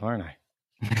this up, aren't I?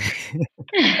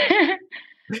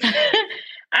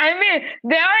 I mean,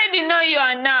 they already know you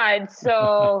are not,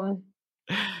 so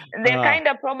they're kind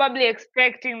of probably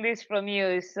expecting this from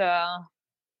you. So,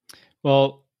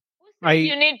 well,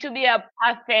 you need to be a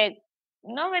perfect.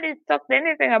 Nobody talks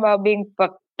anything about being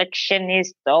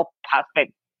perfectionist or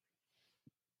perfect.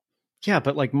 Yeah,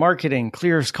 but like marketing,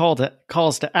 clears calls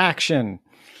to action.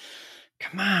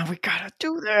 Come on, we gotta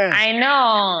do this. I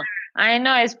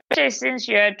know, especially since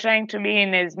you're trying to be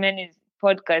in as many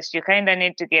podcasts, you kind of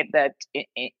need to get that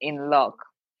in lock.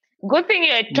 Good thing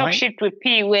you're a talk shit with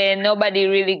P where nobody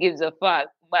really gives a fuck.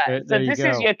 But so this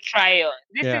is your trial.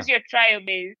 This is your trial,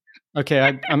 babe.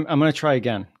 Okay, I'm gonna try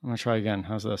again.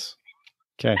 How's this?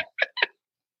 Okay.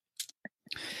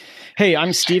 Hey,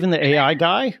 I'm Steven, the AI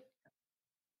guy.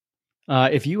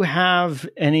 If you have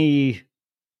any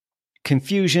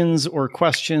confusions or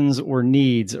questions or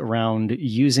needs around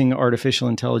using artificial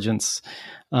intelligence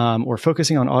or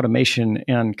focusing on automation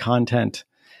and content,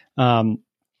 or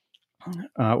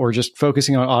just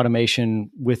focusing on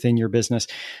automation within your business,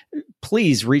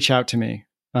 please reach out to me.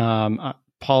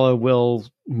 Paula will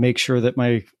make sure that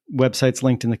my website's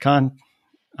linked in the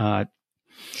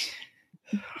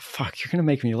fuck, you're going to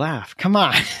make me laugh. Come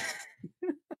on. You're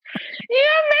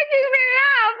making me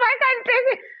laugh. I can't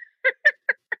take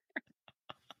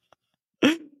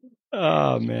it.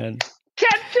 Oh, man.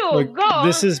 Chapter, look, go.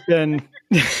 This has been...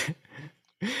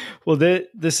 well,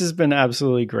 this has been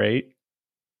absolutely great.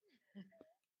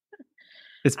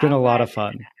 It's been a lot of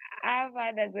fun. I've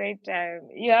had a great time.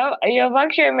 You've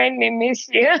actually made me miss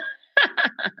you.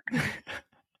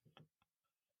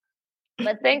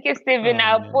 But thank you, Stephen.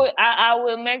 I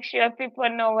will make sure people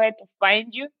know where to find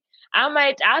you. I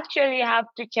might actually have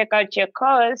to check out your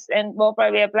course and we'll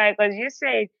probably apply because you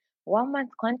said 1 month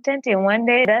content in one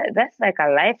day, that's like a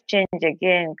life change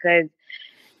again, because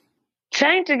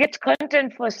trying to get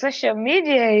content for social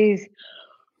media is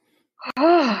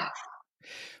well,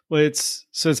 it's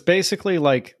basically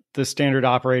like the standard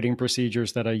operating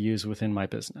procedures that I use within my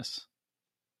business.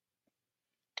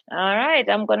 All right,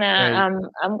 I'm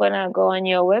gonna go on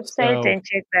your website and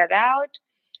check that out.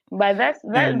 But that's a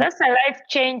life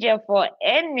changer for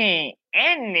any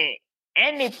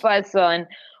person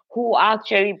who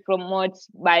actually promotes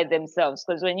by themselves.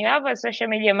 Because when you have a social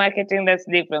media marketing, that's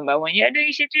different. But when you're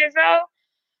doing shit yourself,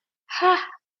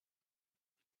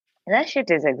 that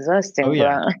shit is exhausting. Oh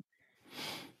yeah.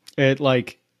 It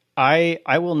like I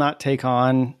will not take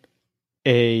on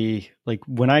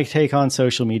when I take on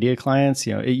social media clients,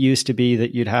 it used to be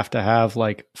that you'd have to have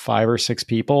like 5 or 6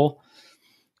 people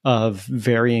of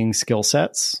varying skill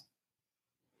sets.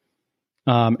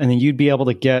 And then you'd be able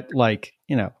to get like,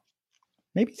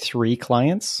 maybe 3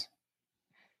 clients,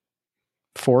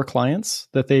 4 clients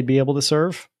that they'd be able to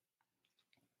serve.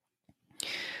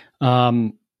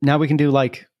 Now we can do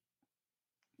like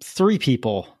 3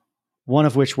 people, one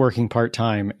of which working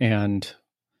part-time, and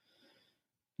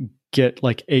get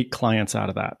like 8 clients out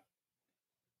of that.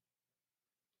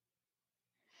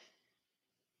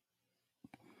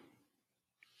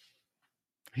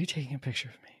 Are you taking a picture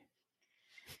of me?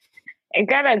 I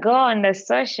gotta go on the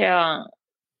social.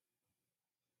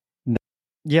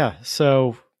 Yeah.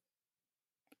 So,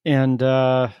 and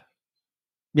so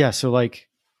like,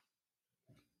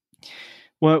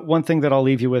 one thing that I'll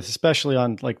leave you with, especially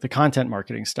on like the content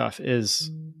marketing stuff,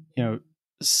 is,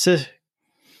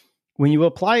 when you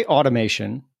apply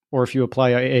automation, or if you apply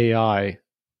AI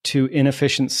to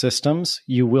inefficient systems,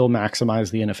 you will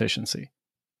maximize the inefficiency.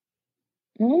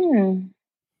 When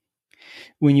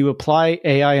you apply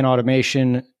AI and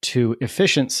automation to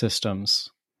efficient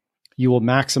systems, you will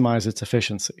maximize its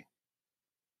efficiency.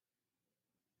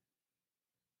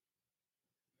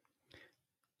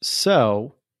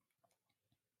 So,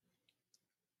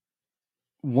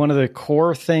 one of the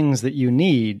core things that you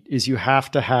need is you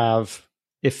have to have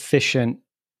efficient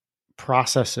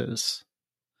processes.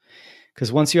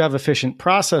 Because once you have efficient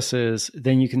processes,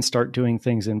 then you can start doing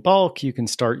things in bulk. You can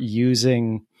start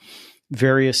using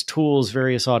various tools,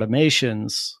 various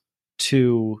automations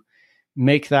to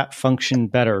make that function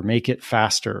better, make it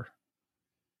faster.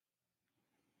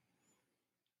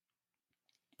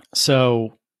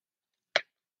 So,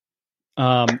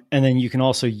 and then you can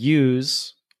also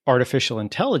use artificial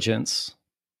intelligence.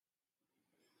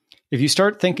 If you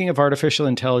start thinking of artificial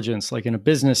intelligence like in a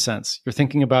business sense, you're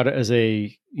thinking about it as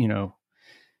an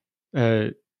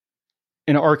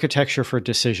architecture for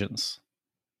decisions.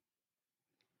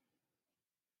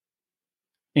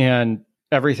 And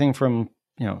everything from,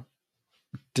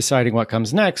 deciding what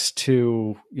comes next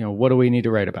to, what do we need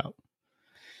to write about?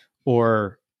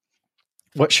 Or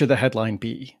what should the headline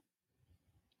be?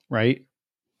 Right?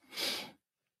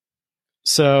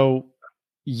 So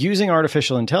using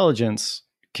artificial intelligence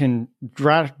can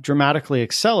dramatically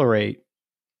accelerate,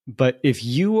 but if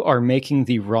you are making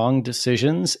the wrong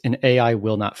decisions, an AI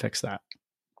will not fix that.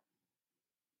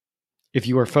 If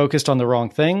you are focused on the wrong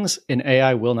things, an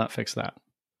AI will not fix that.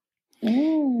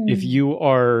 If you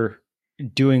are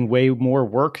doing way more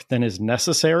work than is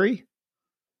necessary,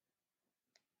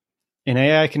 an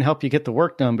AI can help you get the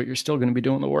work done, but you're still going to be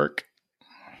doing the work.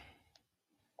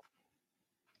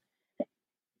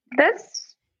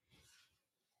 That's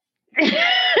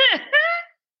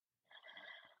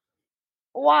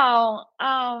wow.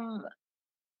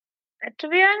 To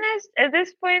be honest, at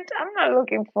this point, I'm not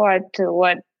looking forward to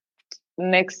what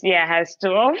next year has to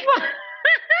offer.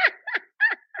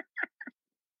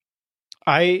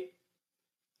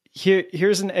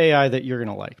 Here's an AI that you're going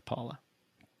to like, Paula.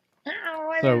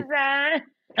 What is that?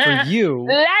 For you,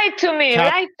 lie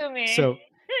to me. So,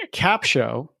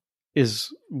 Capshow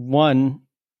is one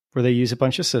where they use a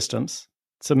bunch of systems.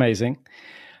 It's amazing.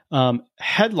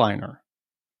 Headliner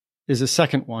is a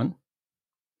second one.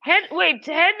 Headliner,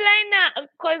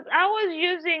 because I was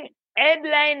using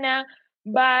Headliner,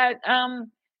 but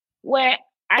where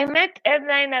I met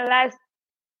Headliner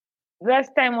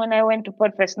last time when I went to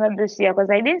Podfest, not this year, because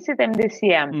I didn't see them this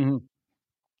year. Mm-hmm.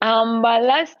 But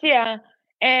last year,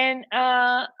 and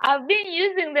I've been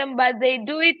using them, but they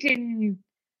do it in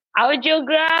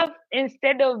audiograph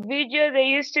instead of video. They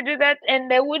used to do that,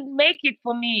 and they would make it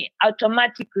for me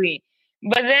automatically.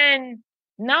 But then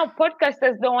now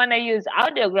podcasters don't want to use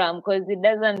audiogram because it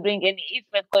doesn't bring any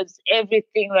effect, because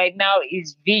everything right now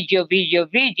is video.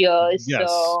 Yes,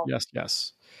 so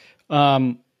yes.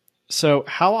 So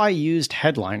how I used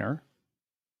Headliner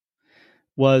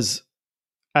was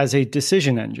as a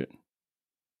decision engine.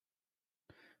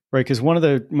 right? Because one of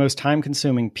the most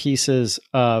time-consuming pieces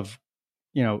of,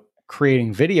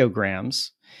 creating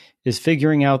videograms is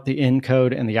figuring out the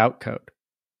encode and the outcode.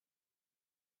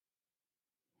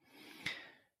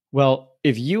 Well,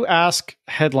 if you ask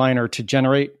Headliner to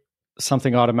generate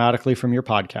something automatically from your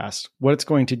podcast, what it's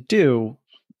going to do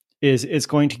is it's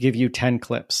going to give you 10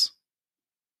 clips.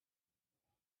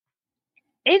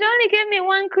 It only gave me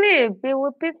one clip. It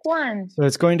will pick one. So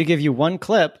it's going to give you one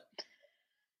clip,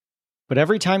 but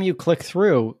every time you click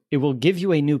through, it will give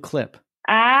you a new clip.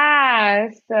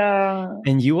 So.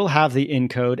 And you will have the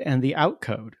encode and the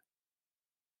outcode.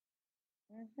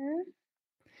 Mm-hmm.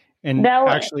 And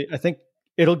actually, I think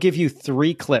it'll give you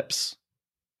 3 clips,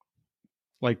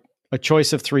 like a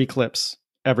choice of 3 clips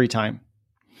every time.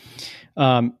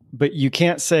 But you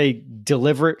can't say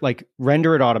deliver it, like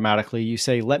render it automatically. You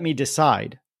say, let me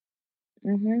decide.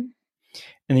 Mm-hmm.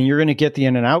 And then you're going to get the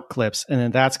in and out clips. And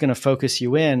then that's going to focus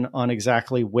you in on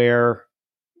exactly where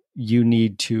you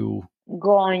need to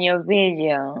go on your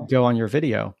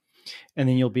video. And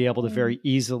then you'll be able to very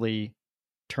easily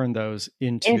turn those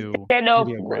into instead of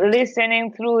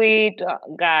listening through it.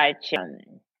 Gotcha.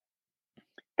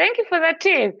 Thank you for that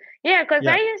tip. Yeah, because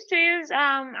I used to use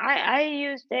I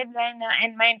used Headliner,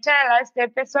 and my entire last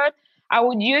episode I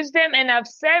would use them, and I've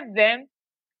saved them.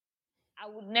 I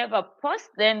would never post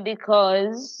them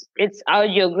because it's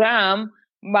audiogram,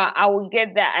 but I would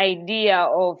get the idea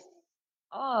of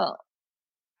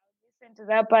listen to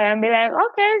that part and be like,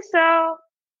 okay, so.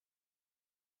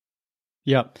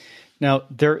 Yeah. Now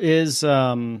there is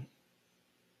a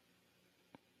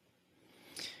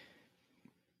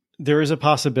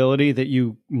possibility that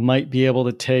you might be able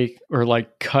to take or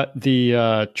like cut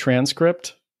the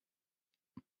transcript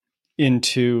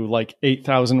into like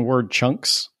 8,000 word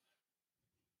chunks.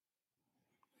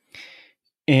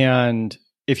 And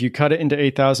if you cut it into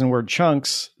 8,000 word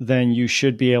chunks, then you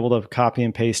should be able to copy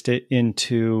and paste it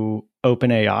into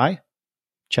OpenAI,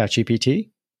 ChatGPT.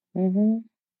 Mm-hmm.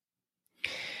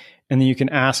 And then you can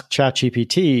ask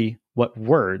ChatGPT what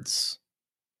words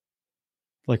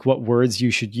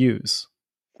you should use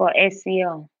for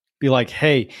SEO. Be like,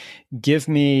 hey, give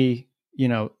me,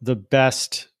 the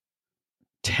best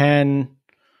 10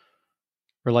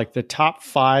 or like the top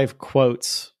 5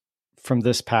 quotes from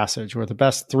this passage, or the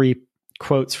best 3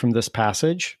 quotes from this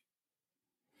passage.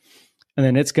 And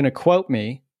then it's going to quote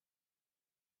me.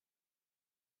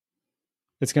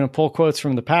 It's going to pull quotes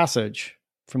from the passage,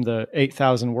 from the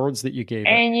 8,000 words that you gave it.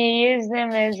 And you use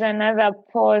them as another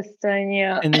post on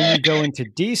your... And then you go into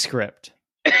Descript.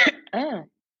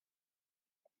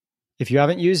 If you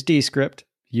haven't used Descript,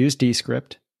 use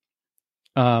Descript.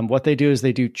 What they do is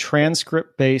they do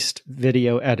transcript-based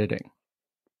video editing.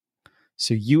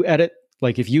 So you edit,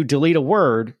 like if you delete a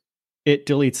word, it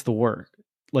deletes the word.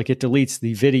 Like it deletes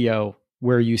the video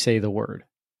where you say the word.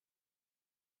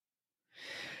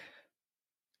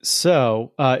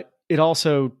 So it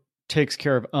also takes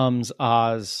care of ums,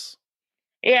 ahs.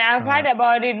 Yeah, I've heard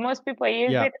about it. Most people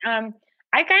use it.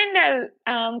 I kind of,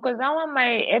 because I want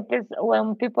my episode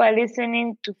when people are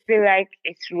listening to feel like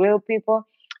it's real people.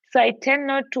 So I tend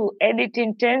not to edit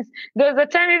intense. There was a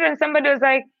time even somebody was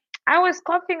like, I was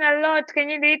coughing a lot. Can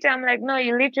you delete it? I'm like, no,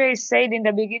 you literally said in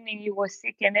the beginning you were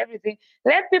sick and everything.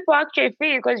 Let people actually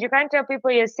feel, because you can't tell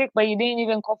people you're sick, but you didn't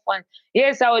even cough once.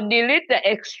 Yes, I would delete the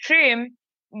extreme,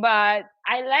 but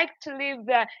I like to leave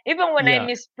the, even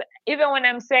when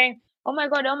I'm saying, oh my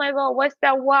God, what's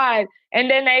that word? And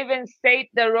then I even say it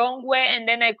the wrong way, and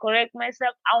then I correct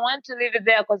myself. I want to leave it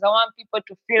there because I want people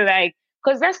to feel like,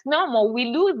 because that's normal.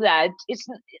 We do that.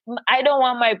 I don't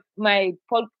want my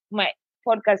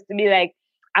podcast to be like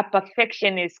a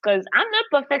perfectionist, because I'm not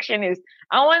perfectionist.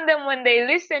 I want them, when they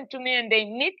listen to me and they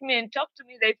meet me and talk to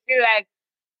me, they feel like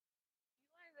you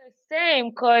are the same,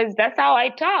 because that's how I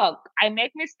talk. I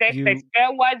make mistakes. I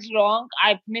spell words wrong.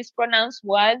 I mispronounce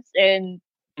words, and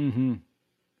mm-hmm.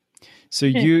 So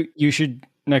you should,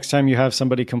 next time you have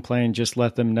somebody complain, just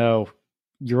let them know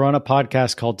you're on a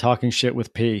podcast called Talking Shit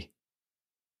with P.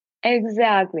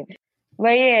 Exactly.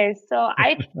 But yeah, so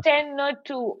I tend not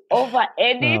to over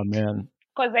edit. Oh man.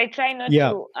 Because I try not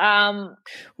to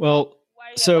well,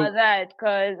 so about that,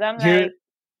 because I'm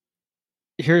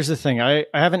here's the thing. I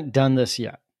haven't done this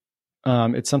yet.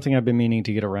 It's something I've been meaning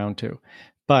to get around to.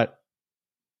 But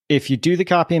if you do the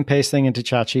copy and paste thing into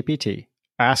ChatGPT,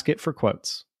 ask it for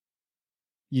quotes.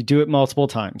 You do it multiple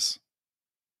times.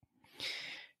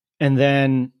 And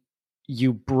then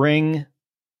you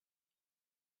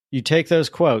take those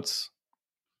quotes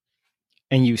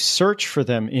and you search for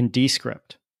them in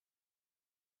Descript.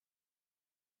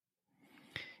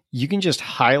 You can just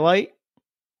highlight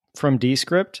from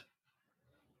Descript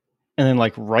and then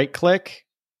like right click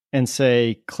and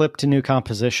say clip to new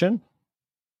composition.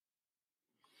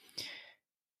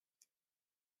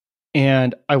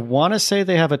 And I want to say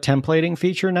they have a templating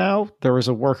feature now. There was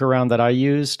a workaround that I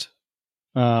used,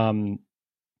 or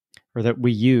that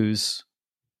we use,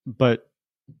 but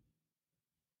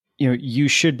you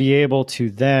should be able to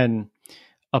then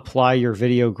apply your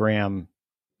videogram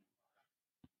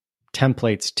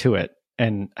templates to it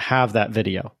and have that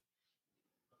video,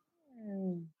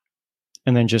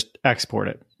 and then just export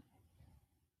it.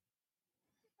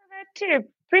 That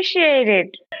tip, appreciate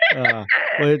it.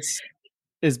 Well,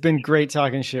 it's been great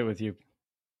talking shit with you.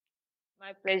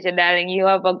 My pleasure, darling. You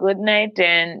have a good night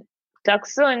and talk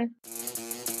soon.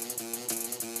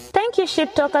 Thank you,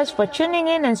 Shit Talkers, for tuning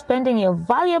in and spending your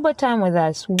valuable time with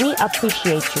us. We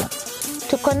appreciate you.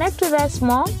 To connect with us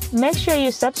more, make sure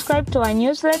you subscribe to our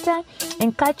newsletter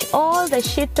and catch all the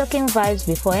shit-talking vibes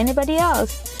before anybody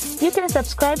else. You can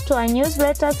subscribe to our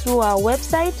newsletter through our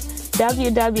website,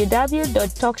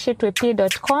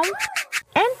 www.talkshitwithp.com,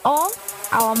 and or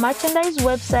our merchandise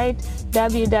website,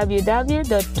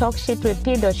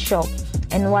 www.talkshitwithp.shop.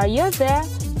 And while you're there,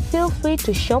 feel free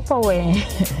to shop away.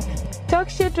 Talk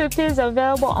Shit with P is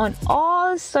available on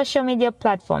all social media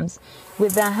platforms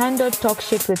with the handle Talk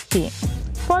Shit with P.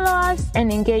 Follow us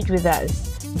and engage with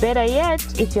us. Better yet,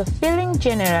 if you're feeling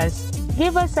generous,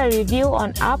 give us a review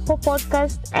on Apple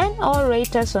Podcasts and or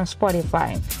rate us on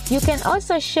Spotify. You can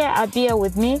also share a beer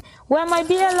with me where my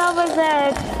beer lovers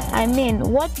at. I mean,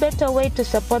 what better way to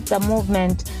support the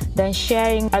movement than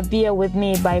sharing a beer with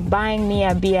me by buying me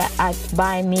a beer at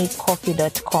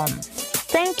buymecoffee.com.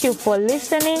 Thank you for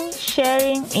listening,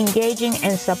 sharing, engaging,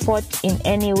 and support in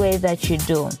any way that you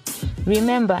do.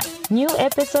 Remember, new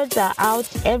episodes are out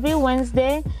every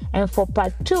Wednesday, and for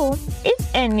part 2,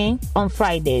 if any, on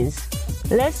Fridays.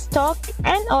 Let's talk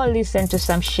and all listen to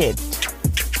some shit.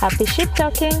 Happy shit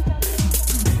talking.